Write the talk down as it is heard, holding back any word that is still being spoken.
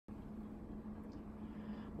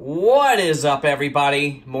What is up,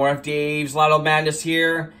 everybody? More of Dave's Lotto Madness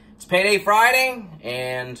here. It's Payday Friday,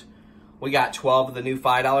 and we got 12 of the new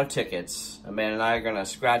 $5 tickets. Amanda and I are going to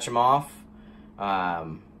scratch them off.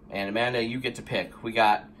 And Amanda, you get to pick. We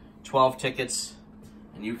got 12 tickets,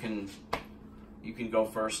 and you can go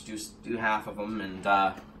first, do half of them, and,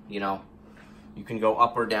 you can go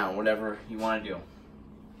up or down, whatever you want to do.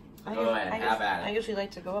 Go ahead, have at it. I usually like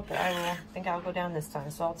to go up, but I think I'll go down this time,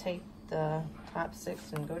 so I'll take the top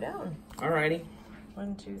 6 and go down. Alrighty.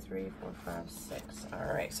 1, 2, 3, 4, 5, 6.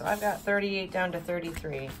 All right, so I've got 38 down to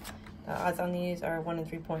 33. The odds on these are 1 in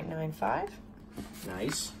 3.95.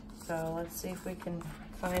 Nice. So let's see if we can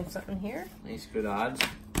find something here. Nice, good odds.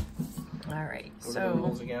 All right, What are the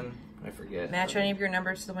rules again? I forget. Match any of your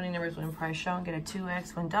numbers to the winning numbers, win prize shown, get a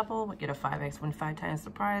 2x, win double, get a 5x, win 5 times the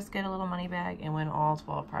prize, get a little money bag, and win all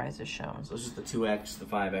 12 prizes shown. So it's just the 2x, the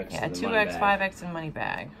 5x, yeah, and the 2x, money bag. 5x, and money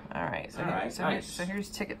bag. All right, so, nice. So here's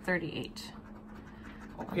ticket 38.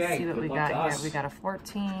 Okay, Let's see what we got us. here. We got a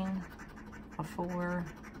 14, a 4,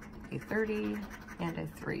 a 30, and a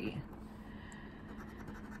 3.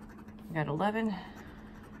 We got 11,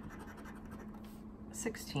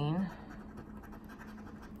 16,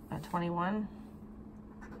 21,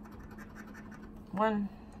 1,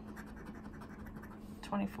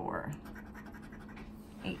 24,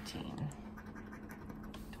 18,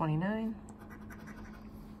 29,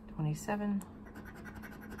 27,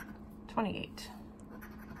 28,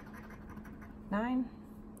 9,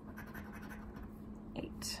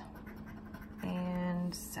 8,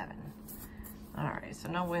 and 7. All right, so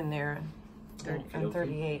no win there on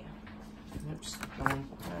 38. Oops. All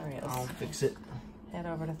right, I'll let's fix it. head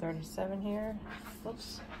over to 37 here.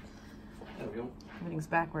 Whoops. There we go. Everything's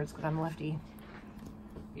backwards because I'm lefty.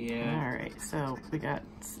 Yeah. All right, so we got,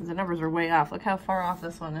 the numbers are way off. Look how far off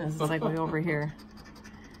this one is. It's like way over here.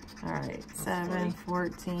 All right, 7,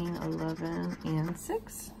 14, 11, and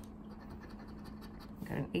 6. We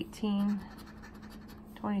got an 18,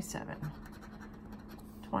 27,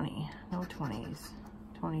 20, no 20s,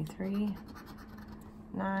 23,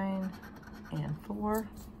 9, and 4,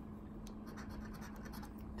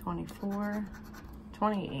 24,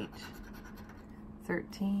 28,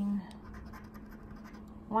 13,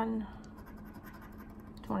 1,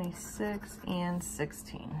 26, and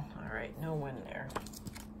 16. All right, no win there.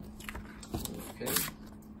 Okay.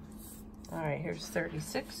 All right, here's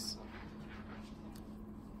 36.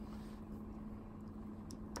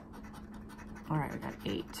 All right, we got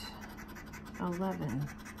 8, 11,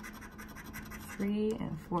 3,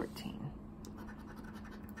 and 14.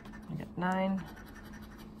 We got 9,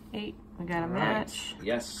 8. We got a match.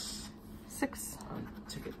 Yes. 6. On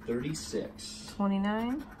ticket 36.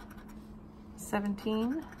 29,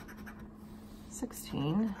 17,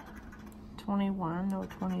 16, 21, no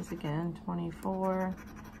 20s again, 24,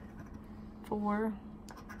 4,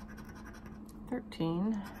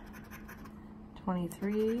 13,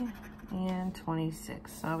 23, and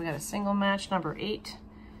 26. So we got a single match, number 8.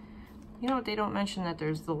 You know what, they don't mention that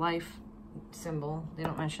there's the life symbol. They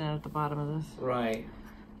don't mention it at the bottom of this. Right.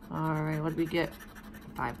 All right, what did we get?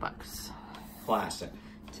 $5. Classic.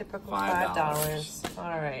 Typical $5. $5.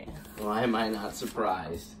 All right. Why am I not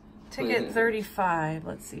surprised? Ticket 35.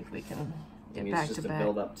 Let's see if we can get Maybe back it's to just back. to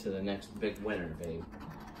build up to the next big winner, babe.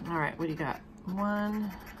 All right, what do you got?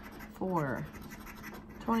 1, 4,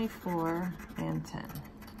 24, and 10.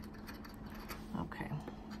 Okay.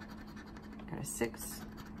 Got a 6,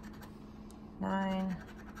 9,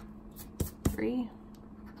 3,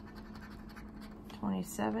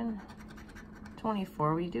 27,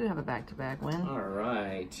 24. We do have a back-to-back win. All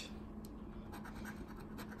right.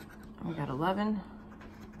 We got 11,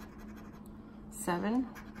 7,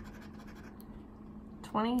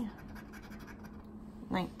 20,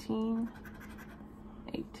 19,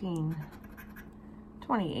 18,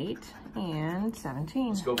 28, and 17.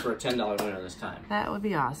 Let's go for a $10 winner this time. That would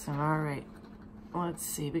be awesome. All right. Let's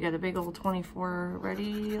see. We got a big old 24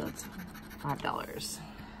 ready. Let's $5.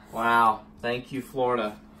 Wow. Thank you,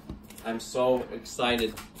 Florida. I'm so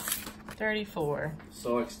excited. 34.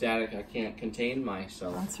 So ecstatic I can't contain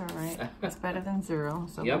myself. That's all right. It's better than 0,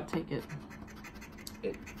 so Yep. we'll take it.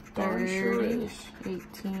 It darn sure 30, is.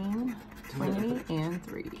 18, 20, and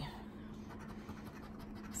 3.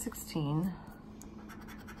 16,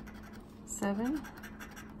 7,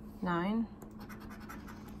 9,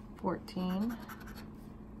 14,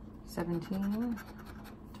 17,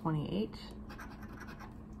 28,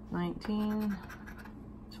 19,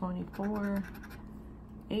 24,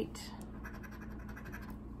 8,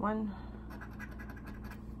 1,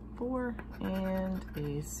 4, and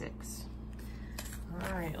a 6.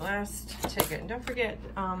 All right, last ticket. And don't forget,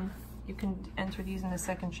 you can enter these in the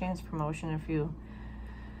second chance promotion if you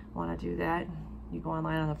want to do that. You go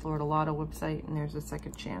online on the Florida Lotto website and there's a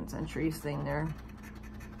second chance entries thing there.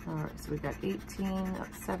 All right, so we've got 18,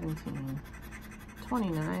 17,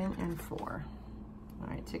 29, and 4. All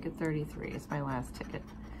right, ticket 33 is my last ticket.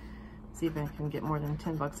 See if I can get more than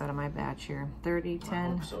 10 bucks out of my batch here. 30, 10, I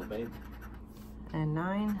hope so, babe. And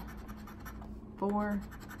 9, 4,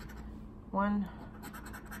 1,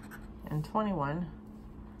 and 21,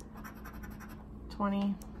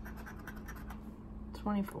 20,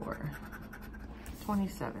 24,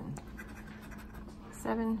 27,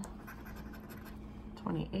 7,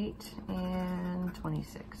 28, and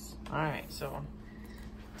 26. All right, so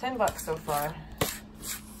 10 bucks so far.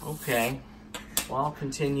 Okay. Well, I'll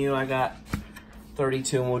continue. I got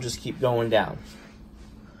 32, and we'll just keep going down.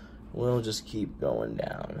 We'll just keep going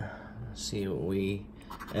down. See what we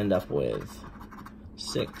end up with.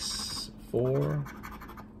 6, 4,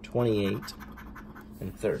 28,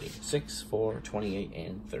 and 30. 6, 4, 28,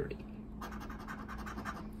 and 30.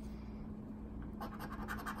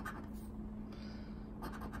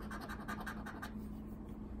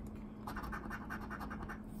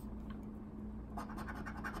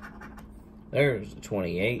 There's the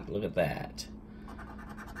 28. Look at that.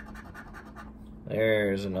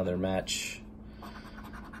 There's another match.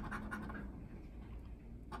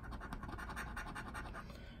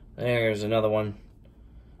 There's another one.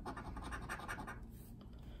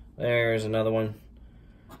 There's another one.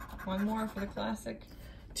 One more for the classic.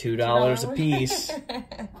 $2 a piece.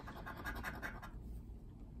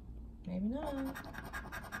 Maybe not.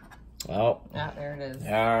 Oh. Ah, there it is.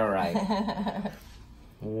 All right.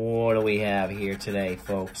 What do we have here today,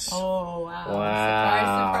 folks? Oh, wow.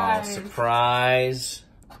 Wow. Surprise, surprise.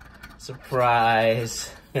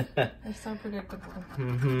 Surprise. They're so predictable.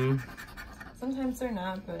 Mm-hmm. Sometimes they're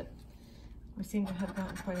not, but we seem to have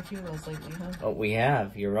gotten quite a few of those lately, huh? Oh, we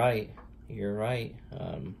have. You're right. You're right.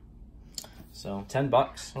 So 10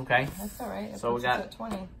 bucks. Okay. That's all right. So we got at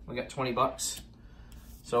 20. We got 20 bucks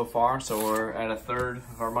so far. So we're at a third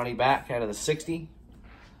of our money back out of the 60.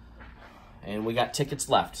 And we got tickets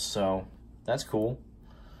left, so that's cool.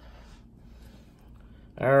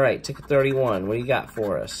 All right, ticket 31. What do you got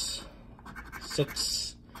for us?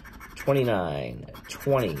 6, 29,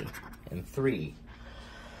 20, and 3.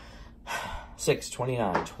 6,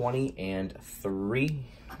 29, 20, and 3.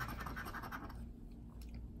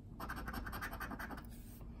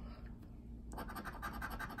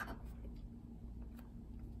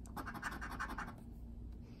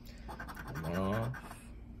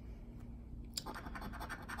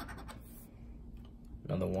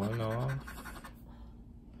 Another one off.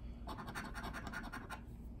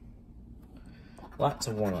 Lots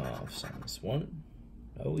of one-offs on this one.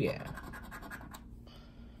 Oh yeah.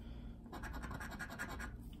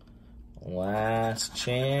 Last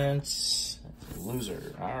chance.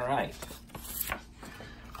 Loser. All right.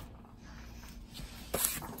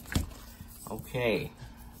 Okay.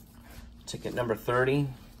 Ticket number 30.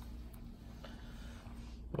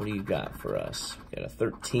 What do you got for us? We got a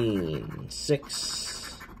 13,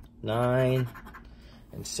 6, 9,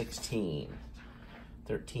 and 16.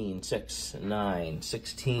 13, 6, 9,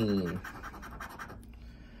 16.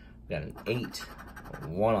 We got an 8,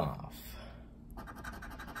 one off.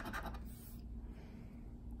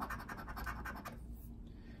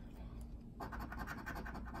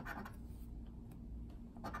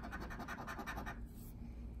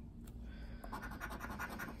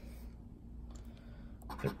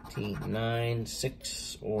 $13, 9,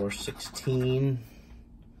 6, or 16.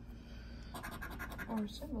 Or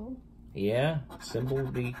symbol. Yeah, symbol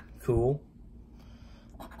would be cool.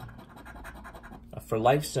 For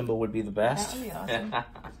life, symbol would be the best. That would be awesome.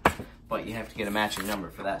 But you have to get a matching number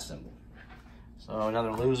for that symbol. So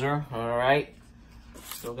another loser. All right.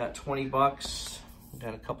 Still got 20 bucks. We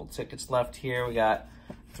got a couple tickets left here. We got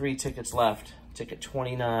 3 tickets left. Ticket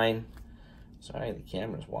 29. Sorry, the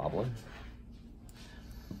camera's wobbling.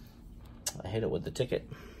 I hit it with the ticket.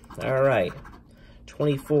 All right.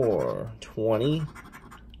 24, 20,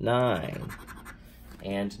 9,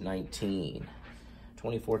 and 19.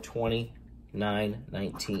 24, 20, 9,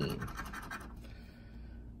 19.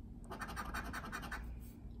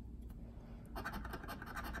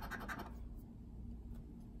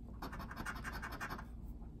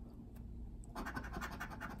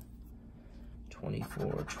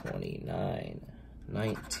 $24, 29,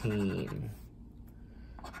 19.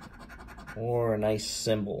 Or a nice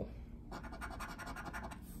symbol.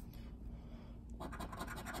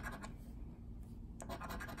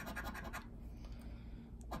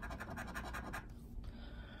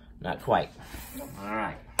 Not quite. All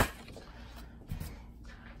right.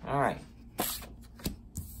 All right.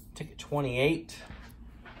 Ticket 28.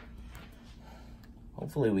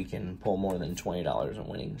 Hopefully we can pull more than $20 in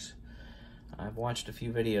winnings. I've watched a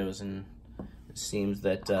few videos and it seems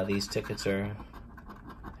that these tickets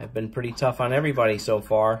have been pretty tough on everybody so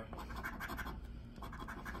far.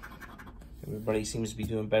 Everybody seems to be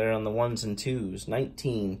doing better on the ones and twos.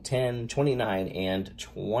 19, 10, 29, and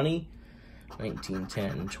 20. 19,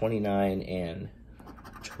 10, 29, and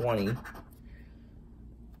 20.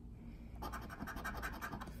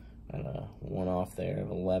 And a one off there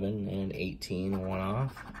of 11 and 18, one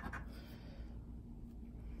off.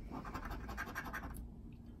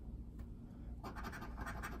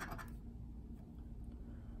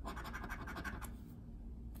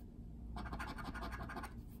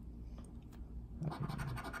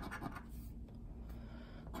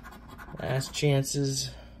 Last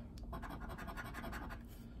chances.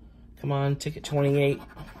 Come on, ticket 28.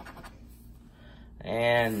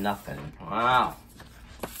 And nothing. Wow.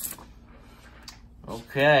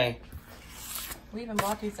 Okay. We even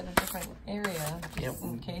bought these in a different area, just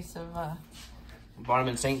in case of... Bought them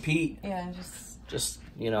in St. Pete. Yeah, just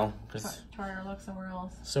you know, because try our luck somewhere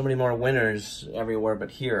else. So many more winners everywhere but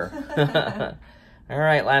here. All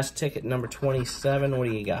right, last ticket, number 27. What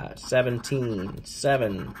do you got? 17,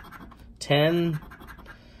 7, 10,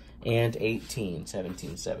 and 18.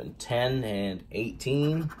 17, 7, 10, and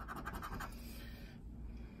 18.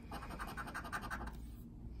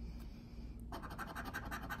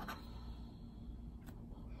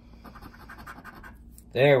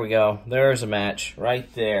 There we go. There's a match right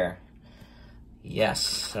there.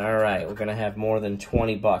 Yes. All right. We're going to have more than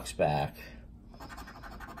 20 bucks back.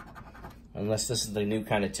 Unless this is the new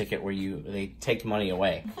kind of ticket where they take money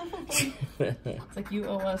away. It's like you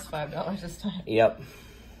owe us $5 this time. Yep.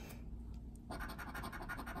 It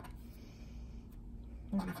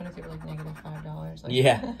would be funny if they were like -$5. Like...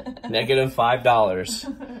 Yeah.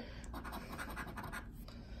 -$5.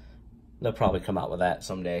 They'll probably come out with that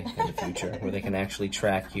someday in the future where they can actually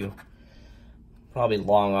track you. Probably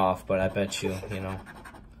long off, but I bet you, you know,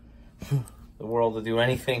 the world will do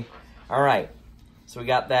anything. All right. So we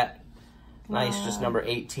got that nice, just number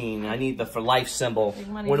 18. I need the for life symbol.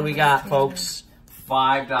 What do we got, folks?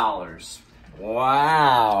 $5.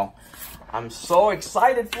 Wow. I'm so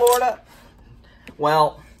excited, Florida.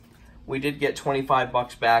 Well, we did get 25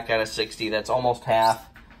 bucks back out of 60. That's almost half.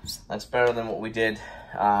 That's better than what we did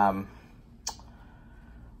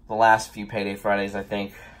the last few Payday Fridays, I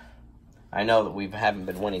think. I know that we haven't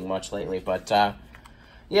been winning much lately, but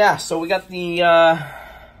yeah, so we got the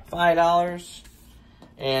 $5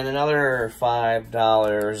 and another $5,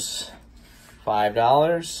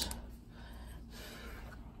 $5,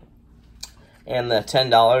 and the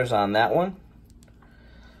 $10 on that one.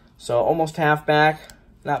 So almost half back,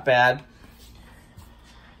 not bad.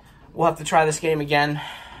 We'll have to try this game again,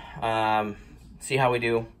 see how we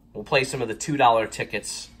do. We'll play some of the $2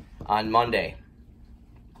 tickets on Monday.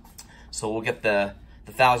 So we'll get the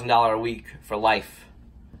 $1,000 a week for life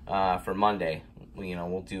for Monday.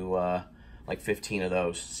 We'll do like 15 of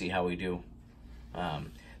those, see how we do.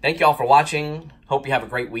 Thank you all for watching. Hope you have a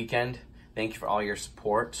great weekend. Thank you for all your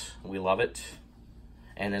support. We love it.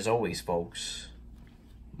 And as always, folks,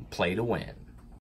 play to win.